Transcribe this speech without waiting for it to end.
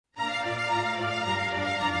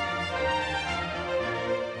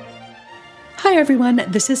Hi, everyone.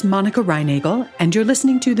 This is Monica Reinagel, and you're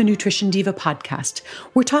listening to the Nutrition Diva podcast.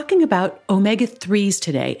 We're talking about omega-3s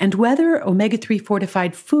today and whether omega-3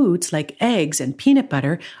 fortified foods like eggs and peanut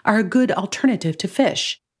butter are a good alternative to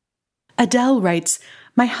fish. Adele writes,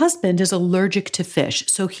 "My husband is allergic to fish,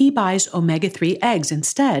 so he buys omega-3 eggs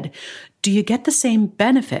instead. Do you get the same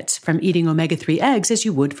benefits from eating omega-3 eggs as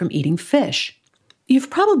you would from eating fish?"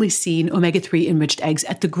 You've probably seen omega-3 enriched eggs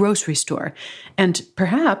at the grocery store, and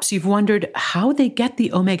perhaps you've wondered how they get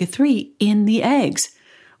the omega-3 in the eggs.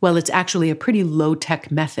 Well, it's actually a pretty low-tech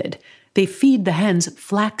method. They feed the hens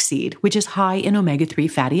flaxseed, which is high in omega-3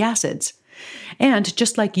 fatty acids. And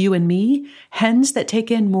just like you and me, hens that take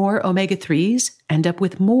in more omega-3s end up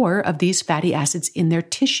with more of these fatty acids in their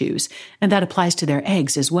tissues, and that applies to their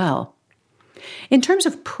eggs as well. In terms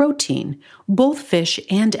of protein, both fish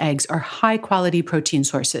and eggs are high-quality protein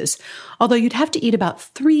sources, although you'd have to eat about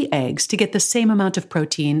 3 eggs to get the same amount of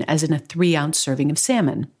protein as in a 3-ounce serving of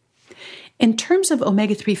salmon. In terms of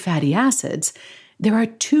omega-3 fatty acids, there are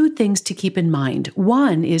 2 things to keep in mind.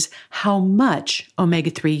 One is how much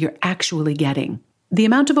omega-3 you're actually getting. The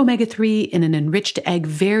amount of omega-3 in an enriched egg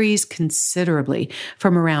varies considerably,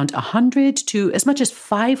 from around 100 to as much as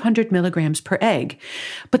 500 milligrams per egg.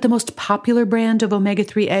 But the most popular brand of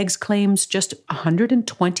omega-3 eggs claims just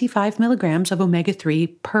 125 milligrams of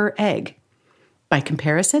omega-3 per egg. By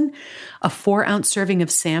comparison, a 4-ounce serving of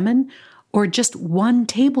salmon or just 1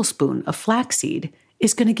 tablespoon of flaxseed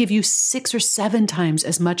is going to give you 6 or 7 times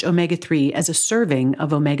as much omega-3 as a serving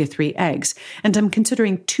of omega-3 eggs, and I'm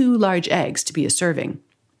considering 2 large eggs to be a serving.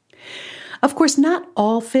 Of course, not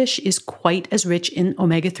all fish is quite as rich in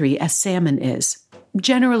omega-3 as salmon is.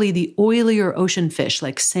 Generally, the oilier ocean fish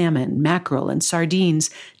like salmon, mackerel, and sardines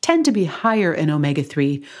tend to be higher in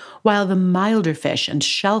omega-3, while the milder fish and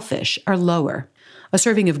shellfish are lower. A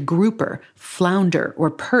serving of grouper, flounder, or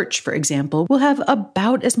perch, for example, will have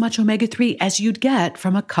about as much omega-3 as you'd get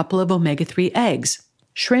from a couple of omega-3 eggs.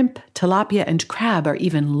 Shrimp, tilapia, and crab are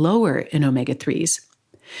even lower in omega-3s.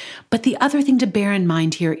 But the other thing to bear in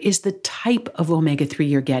mind here is the type of omega-3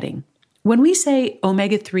 you're getting. When we say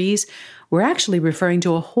omega-3s, we're actually referring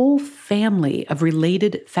to a whole family of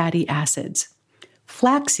related fatty acids.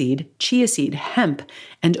 Flaxseed, chia seed, hemp,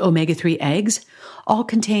 and omega-3 eggs all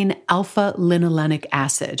contain alpha-linolenic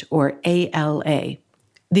acid, or ALA.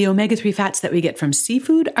 The omega-3 fats that we get from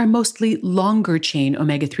seafood are mostly longer-chain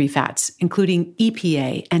omega-3 fats, including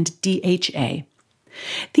EPA and DHA.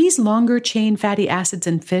 These longer-chain fatty acids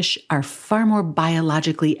in fish are far more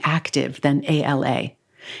biologically active than ALA.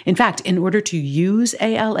 In fact, in order to use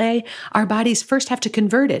ALA, our bodies first have to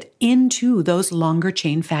convert it into those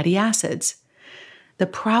longer-chain fatty acids. The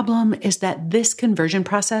problem is that this conversion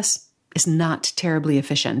process is not terribly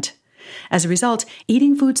efficient. As a result,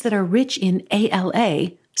 eating foods that are rich in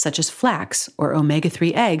ALA, such as flax or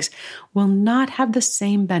omega-3 eggs, will not have the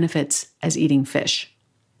same benefits as eating fish.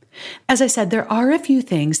 As I said, there are a few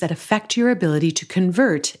things that affect your ability to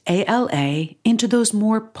convert ALA into those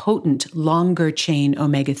more potent, longer-chain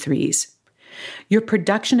omega-3s. Your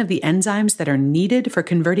production of the enzymes that are needed for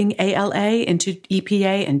converting ALA into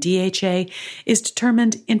EPA and DHA is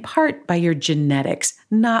determined in part by your genetics.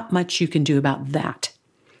 Not much you can do about that.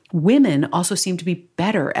 Women also seem to be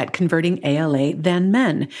better at converting ALA than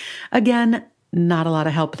men. Again, not a lot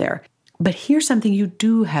of help there. But here's something you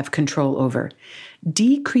do have control over.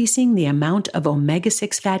 Decreasing the amount of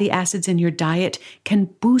omega-6 fatty acids in your diet can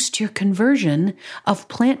boost your conversion of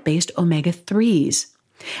plant-based omega-3s.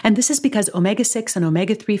 And this is because omega-6 and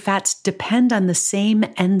omega-3 fats depend on the same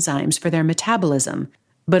enzymes for their metabolism.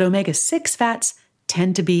 But omega-6 fats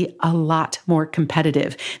tend to be a lot more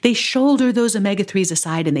competitive. They shoulder those omega-3s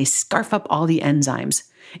aside and they scarf up all the enzymes.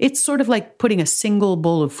 It's sort of like putting a single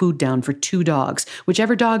bowl of food down for 2 dogs.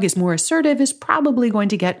 Whichever dog is more assertive is probably going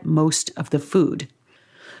to get most of the food.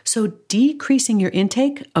 So decreasing your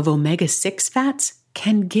intake of omega-6 fats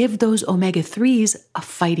can give those omega-3s a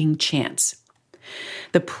fighting chance.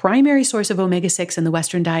 The primary source of omega-6 in the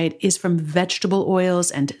Western diet is from vegetable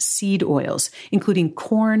oils and seed oils, including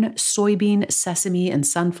corn, soybean, sesame, and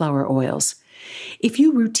sunflower oils. If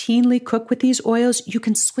you routinely cook with these oils, you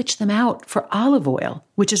can switch them out for olive oil,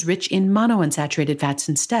 which is rich in monounsaturated fats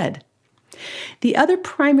instead. The other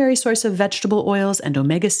primary source of vegetable oils and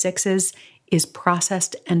omega-6s is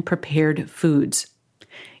processed and prepared foods.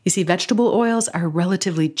 You see, vegetable oils are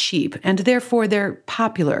relatively cheap, and therefore they're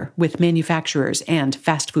popular with manufacturers and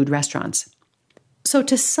fast food restaurants. So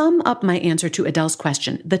to sum up my answer to Adele's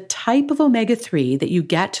question, the type of omega-3 that you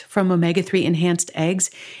get from omega-3 enhanced eggs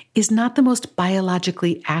is not the most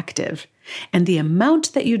biologically active, and the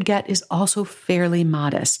amount that you'd get is also fairly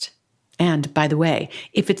modest. And by the way,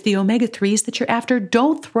 if it's the omega-3s that you're after,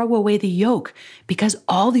 don't throw away the yolk because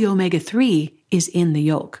all the omega-3 is in the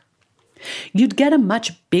yolk. You'd get a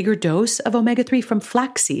much bigger dose of omega-3 from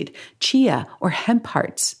flaxseed, chia, or hemp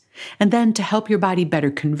hearts. And then to help your body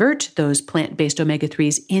better convert those plant-based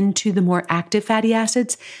omega-3s into the more active fatty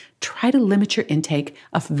acids, try to limit your intake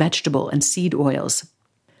of vegetable and seed oils.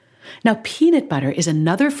 Now, peanut butter is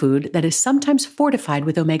another food that is sometimes fortified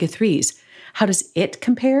with omega-3s. How does it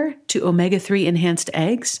compare to omega-3 enhanced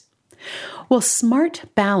eggs? Well, Smart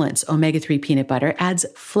Balance omega-3 peanut butter adds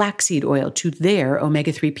flaxseed oil to their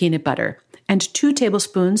omega-3 peanut butter, and 2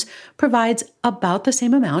 tablespoons provides about the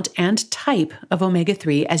same amount and type of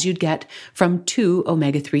omega-3 as you'd get from 2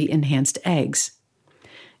 omega-3 enhanced eggs.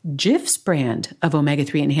 Jif's brand of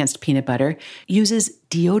omega-3 enhanced peanut butter uses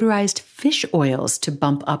deodorized fish oils to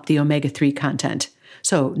bump up the omega-3 content.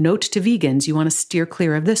 So note to vegans, you want to steer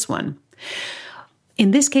clear of this one.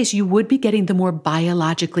 In this case, you would be getting the more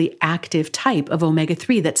biologically active type of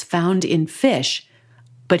omega-3 that's found in fish.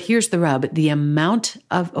 But here's the rub. The amount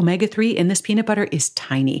of omega-3 in this peanut butter is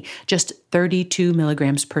tiny, just 32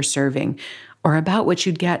 milligrams per serving, or about what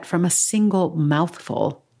you'd get from a single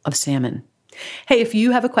mouthful of salmon. Hey, if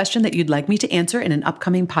you have a question that you'd like me to answer in an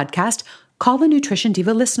upcoming podcast, call the Nutrition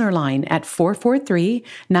Diva listener line at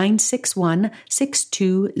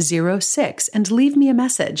 443-961-6206 and leave me a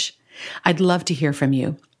message. I'd love to hear from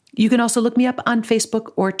you. You can also look me up on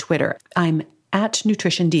Facebook or Twitter. I'm at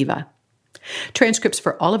Nutrition Diva. Transcripts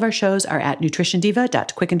for all of our shows are at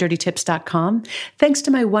nutritiondiva.quickanddirtytips.com. Thanks to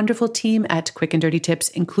my wonderful team at Quick and Dirty Tips,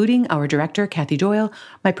 including our director, Kathy Doyle,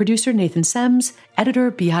 my producer, Nathan Sems, editor,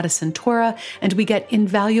 Beata Santora, and we get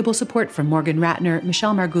invaluable support from Morgan Ratner,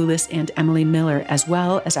 Michelle Margulis, and Emily Miller, as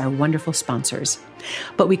well as our wonderful sponsors.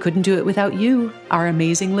 But we couldn't do it without you, our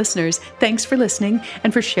amazing listeners. Thanks for listening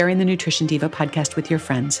and for sharing the Nutrition Diva podcast with your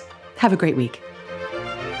friends. Have a great week.